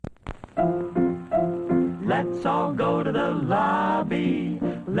Let's all go to the lobby.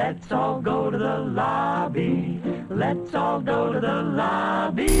 Let's all go to the lobby. Let's all go to the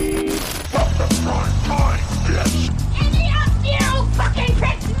lobby. Stop the front line, bitch! Any of you fucking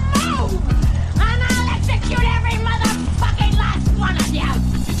pricks move! And I'll execute every motherfucking last one of you!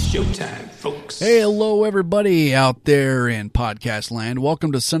 It's showtime, folks. Hey, hello everybody out there in podcast land.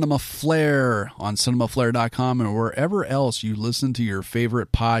 Welcome to Cinema Flare on cinemaflare.com and wherever else you listen to your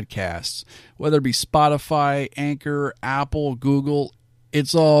favorite podcasts. Whether it be Spotify, Anchor, Apple, Google,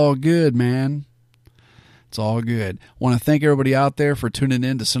 it's all good, man. It's all good. Want to thank everybody out there for tuning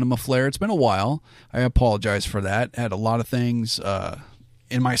in to Cinema Flare. It's been a while. I apologize for that. Had a lot of things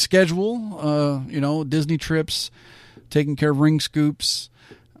in my schedule. Disney trips, taking care of ring scoops,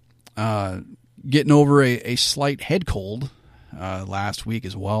 getting over a slight head cold last week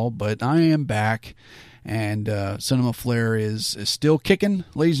as well. But I am back, and Cinema Flare is still kicking,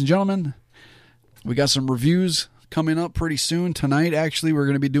 ladies and gentlemen. We got some reviews coming up pretty soon. Tonight, actually, we're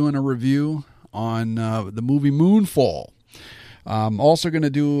going to be doing a review on the movie Moonfall. I'm also going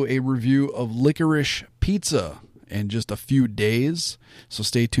to do a review of Licorice Pizza in just a few days, so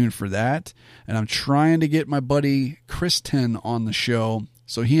stay tuned for that. And I'm trying to get my buddy Kristen on the show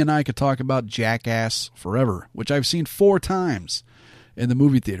so he and I could talk about Jackass Forever, which I've seen 4 times in the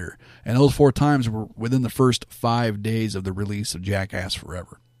movie theater. And those 4 times were within the first 5 days of the release of Jackass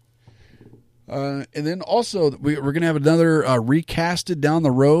Forever. And then also, we're going to have another recasted down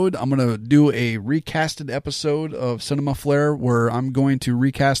the road. I'm going to do a recasted episode of Cinema Flare where I'm going to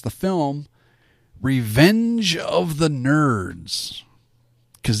recast the film Revenge of the Nerds,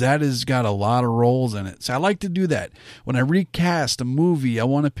 because that has got a lot of roles in it. So I like to do that. When I recast a movie, I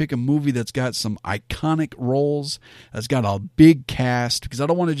want to pick a movie that's got some iconic roles, that's got a big cast, because I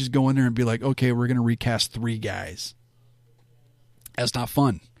don't want to just go in there and be like, okay, we're going to recast 3 guys. That's not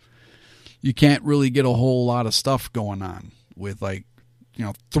fun. You can't really get a whole lot of stuff going on with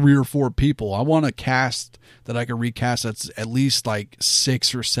 3 or 4 people. I want a cast that I can recast that's at least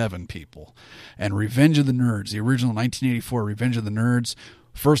 6 or 7 people. And Revenge of the Nerds, the original 1984 Revenge of the Nerds.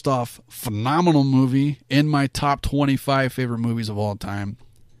 First off, phenomenal movie, in my top 25 favorite movies of all time.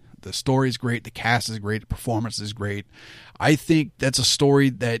 The story's great, the cast is great, the performance is great. I think that's a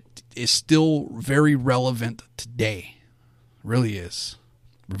story that is still very relevant today. It really is.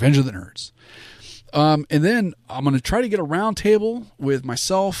 Revenge of the Nerds. And then I'm going to try to get a round table with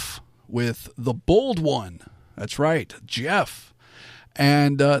myself, with the bold one. That's right, Jeff,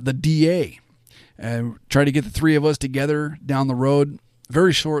 and the DA. And try to get the 3 of us together down the road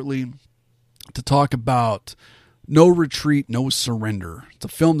very shortly to talk about No Retreat, No Surrender. It's a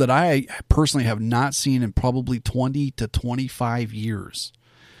film that I personally have not seen in probably 20 to 25 years.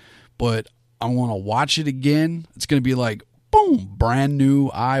 But I want to watch it again. It's going to be like, boom, brand new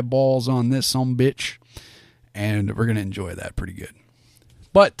eyeballs on this sumbitch, and we're going to enjoy that pretty good.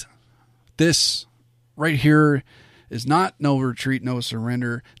 But this right here is not No Retreat, No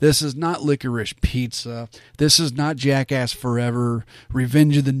Surrender. This is not Licorice Pizza. This is not Jackass Forever.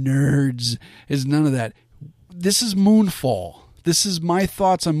 Revenge of the Nerds. It's none of that. This is Moonfall. This is my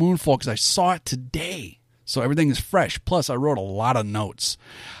thoughts on Moonfall because I saw it today, so everything is fresh. Plus, I wrote a lot of notes.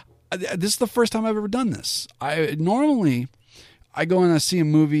 This is the first time I've ever done this. I go and I see a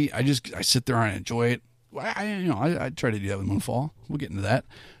movie. I sit there and enjoy it. I try to do that with Moonfall. We'll get into that.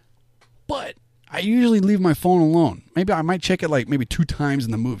 But I usually leave my phone alone. Maybe I might check it maybe 2 times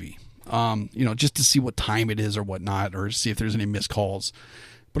in the movie. Just to see what time it is or whatnot, or see if there's any missed calls.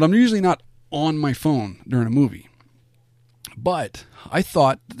 But I'm usually not on my phone during a movie. But I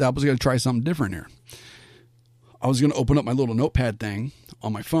thought that I was going to try something different here. I was going to open up my little notepad thing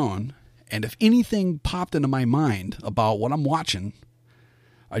on my phone, and if anything popped into my mind about what I'm watching,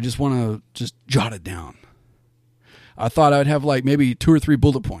 I just want to just jot it down. I thought I'd have maybe 2 or 3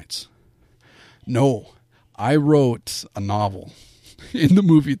 bullet points. No, I wrote a novel in the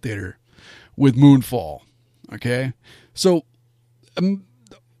movie theater with Moonfall. Okay? So,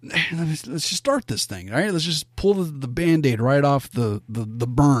 let's just start this thing, right? Let's just pull the Band-Aid right off the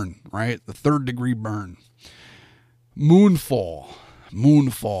burn, right? The 3rd degree burn. Moonfall.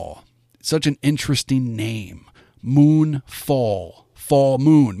 Such an interesting name. Moonfall. Fall,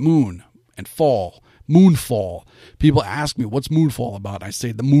 moon, and fall. Moonfall. People ask me, what's Moonfall about? I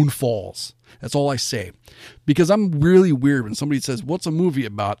say, the moon falls. That's all I say. Because I'm really weird when somebody says, what's a movie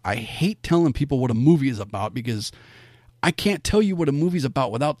about? I hate telling people what a movie is about because I can't tell you what a movie's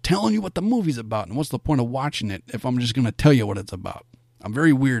about without telling you what the movie's about. And what's the point of watching it if I'm just going to tell you what it's about? I'm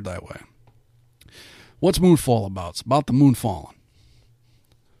very weird that way. What's Moonfall about? It's about the moon falling.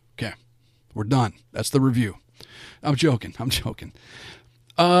 Okay, we're done. That's the review. I'm joking.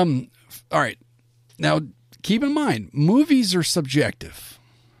 All right. Now, keep in mind, movies are subjective.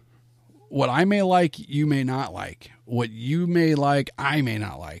 What I may like, you may not like. What you may like, I may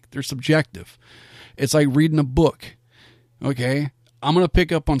not like. They're subjective. It's like reading a book. Okay? I'm going to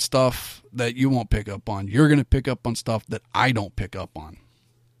pick up on stuff that you won't pick up on. You're going to pick up on stuff that I don't pick up on.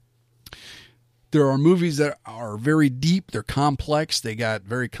 There are movies that are very deep. They're complex. They got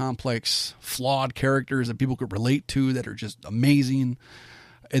very complex, flawed characters that people could relate to that are just amazing.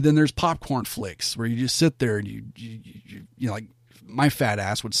 And then there's popcorn flicks where you just sit there and you know, like my fat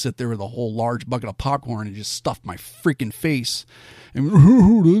ass would sit there with a whole large bucket of popcorn and just stuff my freaking face. And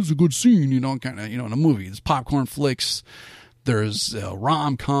that's a good scene, you know, kind of, you know, in a movie. There's popcorn flicks. There's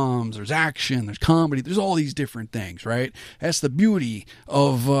rom-coms, there's action, there's comedy, there's all these different things, right? That's the beauty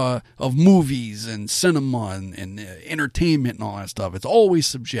of movies and cinema and entertainment and all that stuff. It's always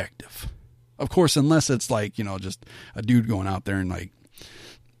subjective. Of course, unless it's like, you know, just a dude going out there and like,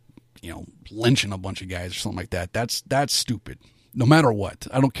 you know, lynching a bunch of guys or something like that. That's stupid. No matter what.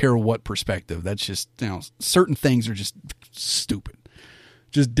 I don't care what perspective. That's just, you know, certain things are just stupid.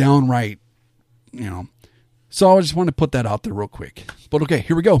 Just downright, you know. So I just want to put that out there real quick. But okay,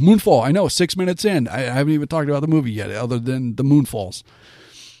 here we go. Moonfall. I know, 6 minutes in. I haven't even talked about the movie yet other than the Moonfalls.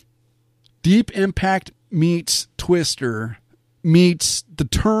 Deep Impact meets Twister meets the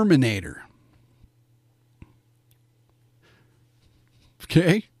Terminator.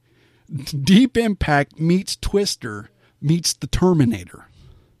 Okay? Deep Impact meets Twister meets the Terminator.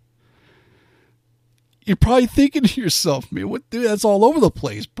 You're probably thinking to yourself, man, what, dude, that's all over the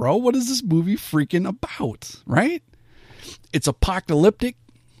place, bro. What is this movie freaking about, right? It's apocalyptic.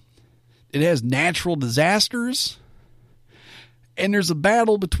 It has natural disasters. And there's a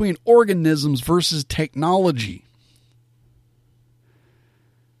battle between organisms versus technology.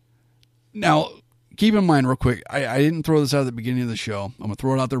 Now, keep in mind real quick, I didn't throw this out at the beginning of the show. I'm going to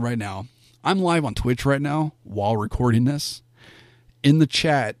throw it out there right now. I'm live on Twitch right now while recording this. In the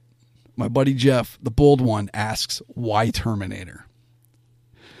chat, my buddy Jeff, the bold one, asks, why Terminator?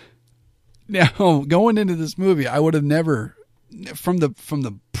 Now, going into this movie, I would have never, from the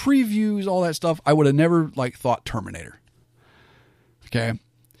previews, all that stuff, I would have never like thought Terminator. Okay?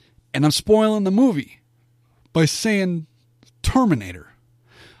 And I'm spoiling the movie by saying Terminator.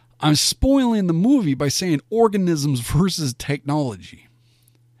 I'm spoiling the movie by saying organisms versus technology.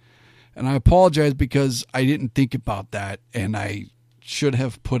 And I apologize because I didn't think about that, and I should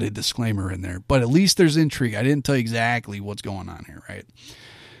have put a disclaimer in there. But at least there's intrigue. I didn't tell you exactly what's going on here, right?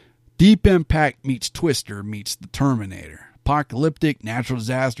 Deep Impact meets Twister meets the Terminator. Apocalyptic, natural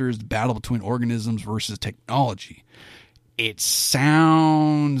disasters, the battle between organisms versus technology. It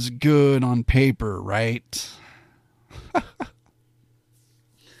sounds good on paper, right?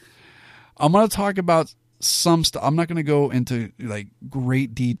 I'm going to talk about some stuff. I'm not going to go into like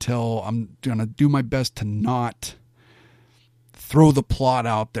great detail. I'm going to do my best to not throw the plot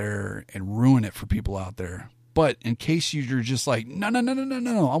out there and ruin it for people out there. But in case you're just like, no,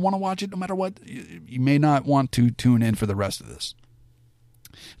 I want to watch it no matter what, you may not want to tune in for the rest of this.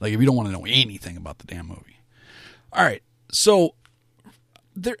 Like if you don't want to know anything about the damn movie. All right. So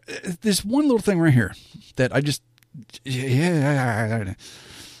there's one little thing right here that I just, I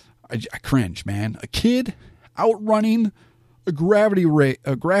cringe, man. A kid outrunning a gravity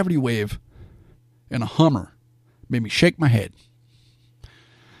wave in a Hummer made me shake my head.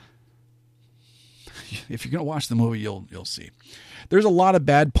 If you're going to watch the movie, you'll see. There's a lot of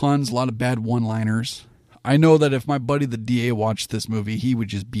bad puns, a lot of bad one-liners. I know that if my buddy the DA watched this movie, he would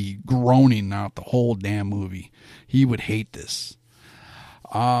just be groaning out the whole damn movie. He would hate this.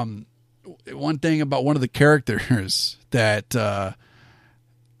 One thing about one of the characters that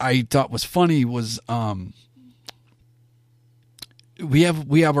I thought was funny was we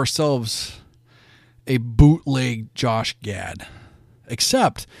have ourselves a bootleg Josh Gad,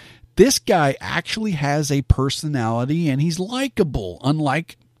 except this guy actually has a personality and he's likable,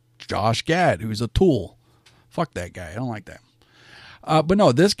 unlike Josh Gad, who's a tool. Fuck that guy. I don't like that. But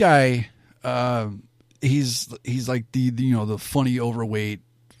no, this guy, he's like the funny overweight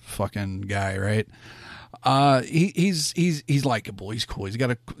fucking guy, right? He's likable. He's cool. He's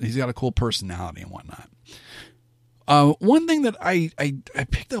got a cool personality and whatnot. One thing that I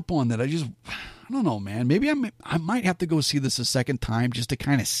picked up on that I don't know, man. Maybe I might have to go see this a second time just to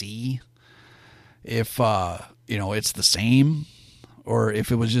kind of see if it's the same or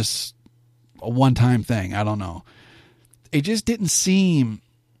if it was just a one-time thing. I don't know. It just didn't seem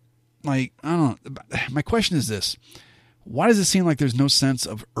like, I don't know. My question is this: why does it seem like there's no sense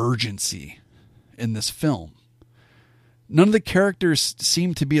of urgency in this film? None of the characters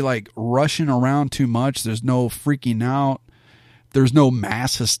seem to be like rushing around too much. There's no freaking out. There's no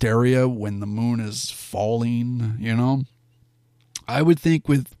mass hysteria when the moon is falling, you know? I would think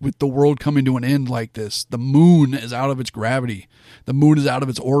with the world coming to an end like this, the moon is out of its gravity. The moon is out of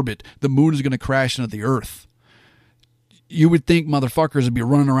its orbit. The moon is going to crash into the earth. You would think motherfuckers would be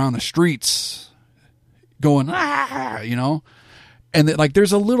running around the streets going, you know? And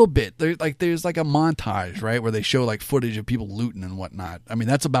there's a little bit, there's like a montage, right? Where they show like footage of people looting and whatnot. I mean,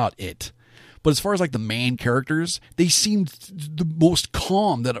 that's about it. But as far as like the main characters, they seemed the most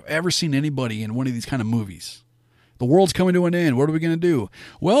calm that I've ever seen anybody in one of these kind of movies. The world's coming to an end. What are we going to do?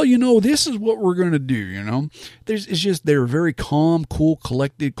 Well, you know, this is what we're going to do, you know? They're very calm, cool,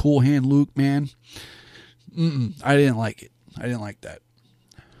 collected, cool hand Luke, man. I didn't like it. I didn't like that.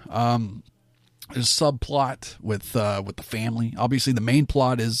 There's a subplot with the family. Obviously, the main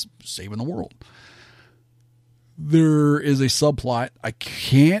plot is saving the world. There is a subplot. I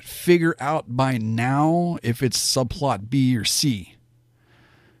can't figure out by now if it's subplot B or C.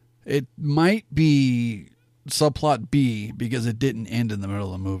 It might be subplot B because it didn't end in the middle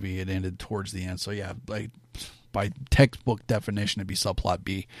of the movie. It ended towards the end. So yeah, like by textbook definition, it'd be subplot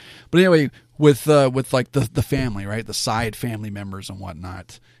B. But anyway, with like the family, right? The side family members and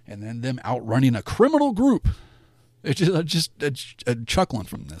whatnot, and then them outrunning a criminal group. It's just chuckling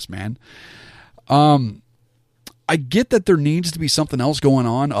from this, man. I get that there needs to be something else going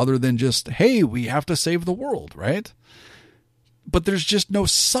on other than just, hey, we have to save the world, right? But there's just no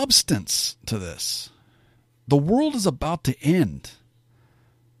substance to this. The world is about to end.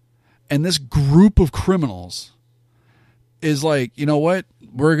 And this group of criminals is like, you know what?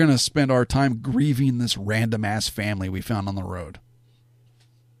 We're going to spend our time grieving this random ass family we found on the road.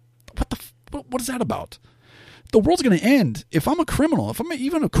 What is that about? The world's going to end. If I'm a criminal, if I'm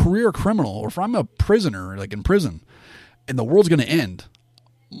even a career criminal, or if I'm a prisoner, like in prison, and the world's going to end,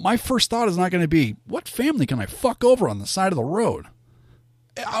 my first thought is not going to be, what family can I fuck over on the side of the road?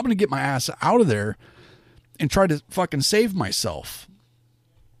 I'm going to get my ass out of there and try to fucking save myself.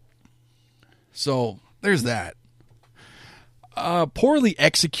 So there's that. Poorly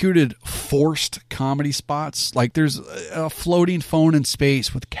executed, forced comedy spots. Like there's a floating phone in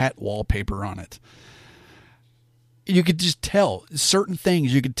space with cat wallpaper on it. You could just tell certain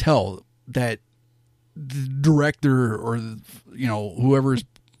things. You could tell that the director or, you know, whoever's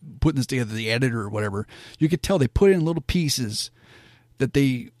putting this together, the editor or whatever, you could tell they put in little pieces that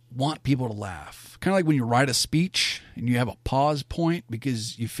they want people to laugh. Kind of like when you write a speech and you have a pause point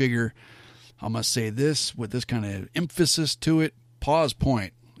because you figure, I must say this with this kind of emphasis to it. Pause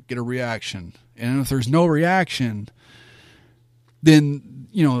point, get a reaction. And if there's no reaction, then,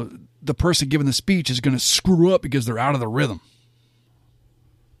 you know, the person giving the speech is going to screw up because they're out of the rhythm.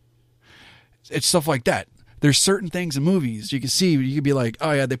 It's stuff like that. There's certain things in movies you can see, you could be like,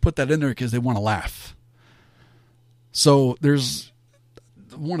 oh yeah, they put that in there because they want to laugh. So there's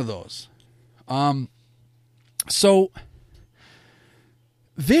one of those. So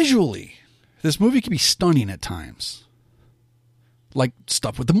visually, this movie can be stunning at times. Like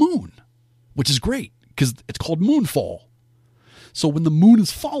stuff with the moon, which is great because it's called Moonfall. So when the moon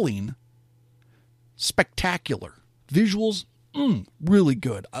is falling, spectacular. Visuals, really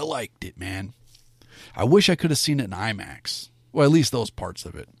good. I liked it, man. I wish I could have seen it in IMAX. Well, at least those parts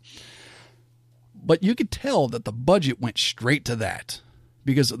of it. But you could tell that the budget went straight to that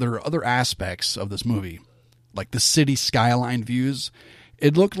because there are other aspects of this movie, like the city skyline views.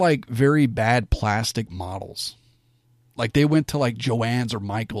 It looked like very bad plastic models. Like they went to like Joann's or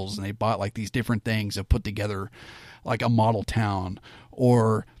Michael's and they bought like these different things and put together like a model town,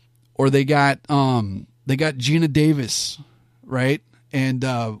 or they got Gina Davis, right? And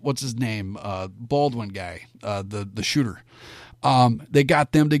what's his name? Baldwin guy, the shooter. They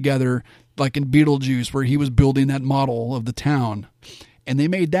got them together like in Beetlejuice where he was building that model of the town, and they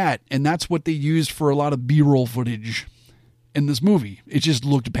made that, and that's what they used for a lot of B-roll footage in this movie. It just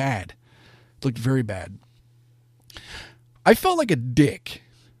looked bad. It looked very bad. I felt like a dick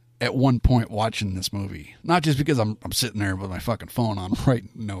at one point watching this movie. Not just because I'm sitting there with my fucking phone on writing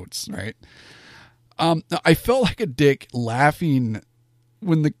notes, right? I felt like a dick laughing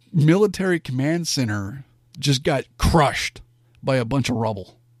when the military command center just got crushed by a bunch of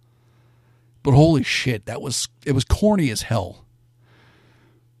rubble. But holy shit, it was corny as hell.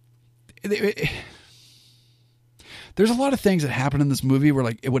 There's a lot of things that happen in this movie where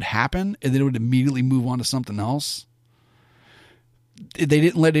like it would happen and then it would immediately move on to something else. They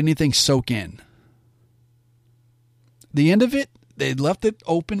didn't let anything soak in. The end of it, they left it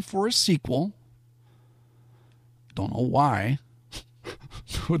open for a sequel. Don't know why.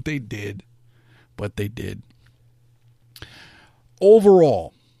 What they did. But they did.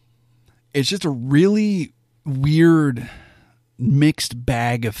 Overall, it's just a really weird mixed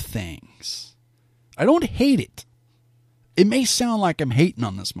bag of things. I don't hate it. It may sound like I'm hating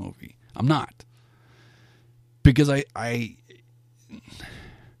on this movie. I'm not. Because I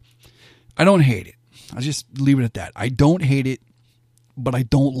don't hate it. I'll just leave it at that. I don't hate it, but I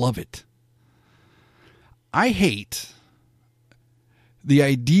don't love it. I hate the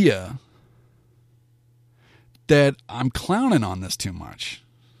idea that I'm clowning on this too much.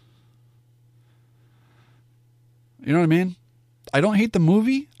 You know what I mean? I don't hate the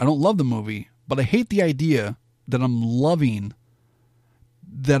movie. I don't love the movie, but I hate the idea that I'm loving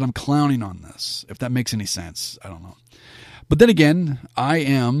that I'm clowning on this. If that makes any sense. I don't know. But then again,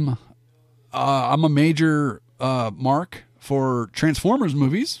 I'm a major mark for Transformers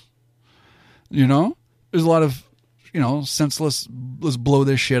movies. You know, there's a lot of, senseless, let's blow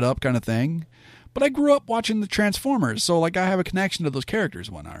this shit up kind of thing. But I grew up watching the Transformers, so like I have a connection to those characters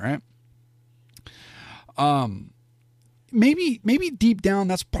and whatnot, right? Maybe deep down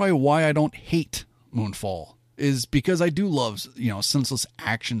that's probably why I don't hate Moonfall, is because I do love, senseless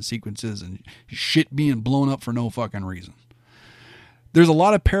action sequences and shit being blown up for no fucking reason. There's a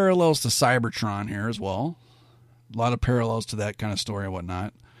lot of parallels to Cybertron here as well. A lot of parallels to that kind of story and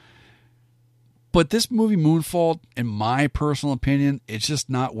whatnot. But this movie, Moonfall, in my personal opinion, it's just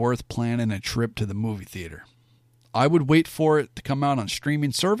not worth planning a trip to the movie theater. I would wait for it to come out on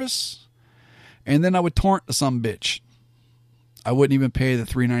streaming service, and then I would torrent the sumbitch. I wouldn't even pay the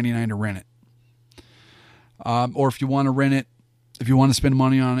 $3.99 to rent it. Or if you want to rent it, if you want to spend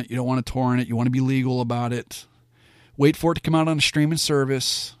money on it, you don't want to torrent it, you want to be legal about it, wait for it to come out on a streaming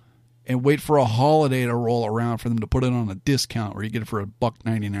service, and wait for a holiday to roll around for them to put it on a discount where you get it for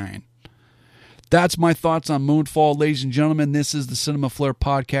 $1.99. That's my thoughts on Moonfall, ladies and gentlemen. This is the Cinema Flare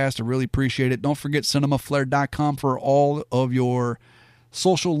podcast. I really appreciate it. Don't forget cinemaflare.com for all of your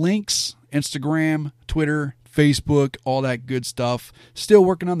social links, Instagram, Twitter, Facebook, all that good stuff. Still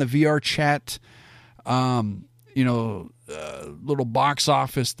working on the VR chat, little box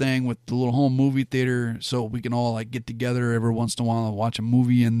office thing with the little home movie theater, so we can all like get together every once in a while and watch a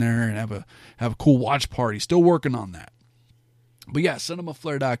movie in there and have a cool watch party. Still working on that. But yeah,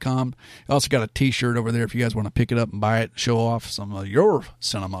 cinemaflare.com. I also got a t-shirt over there if you guys want to pick it up and buy it, show off some of your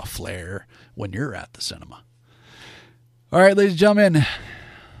cinema flair when you're at the cinema. All right, ladies and gentlemen,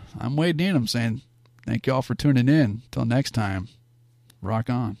 I'm Wade Needham saying thank you all for tuning in. Until next time, rock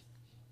on.